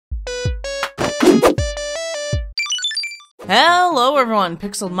Hello everyone,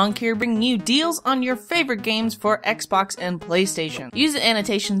 Pixel Monk here, bringing you deals on your favorite games for Xbox and PlayStation. Use the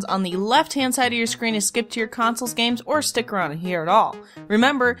annotations on the left-hand side of your screen to skip to your console's games or stick around here at all.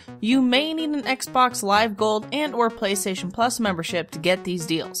 Remember, you may need an Xbox Live Gold and or PlayStation Plus membership to get these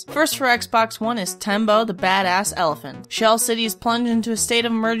deals. First for Xbox One is Tembo the Badass Elephant. Shell City is plunged into a state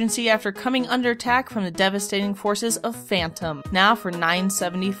of emergency after coming under attack from the devastating forces of Phantom, now for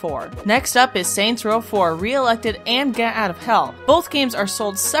 $9.74. Next up is Saints Row 4 Re-Elected and Get Out of Hell. Both games are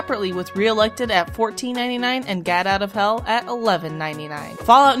sold separately, with Re-Elected at $14.99 and Get Out of Hell at $11.99.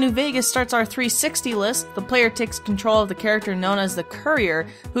 Fallout New Vegas starts our 360 list. The player takes control of the character known as the Courier,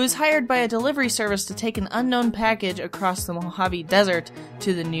 who is hired by a delivery service to take an unknown package across the Mojave Desert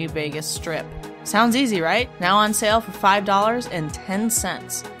to the New Vegas Strip. Sounds easy, right? Now on sale for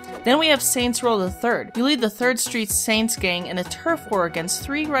 $5.10. Then we have Saints Row the Third. You lead the 3rd Street Saints gang in a turf war against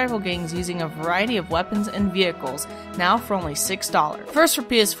 3 rival gangs using a variety of weapons and vehicles, now for only $6. First for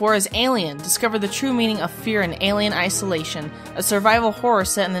PS4 is Alien. Discover the true meaning of fear in Alien Isolation, a survival horror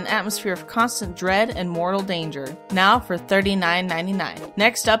set in an atmosphere of constant dread and mortal danger, now for $39.99.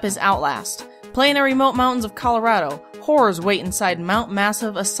 Next up is Outlast. Play in the remote mountains of Colorado. Horrors wait inside Mount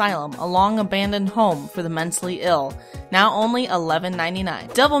Massive Asylum, a long-abandoned home for the mentally ill, now only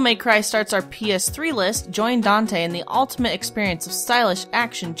 $11.99. Devil May Cry starts our PS3 list. Join Dante in the ultimate experience of stylish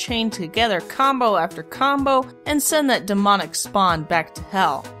action chained together combo after combo and send that demonic spawn back to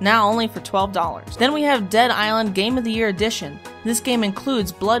hell, now only for $12. Then we have Dead Island Game of the Year Edition. This game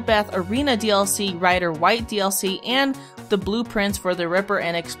includes Bloodbath Arena DLC, Rider White DLC, and the blueprints for the Ripper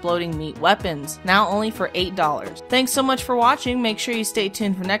and Exploding Meat weapons, now only for $8. Thanks so much for watching. Make sure you stay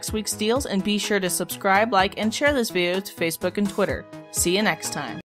tuned for next week's deals and be sure to subscribe, like, and share this video to Facebook and Twitter. See you next time.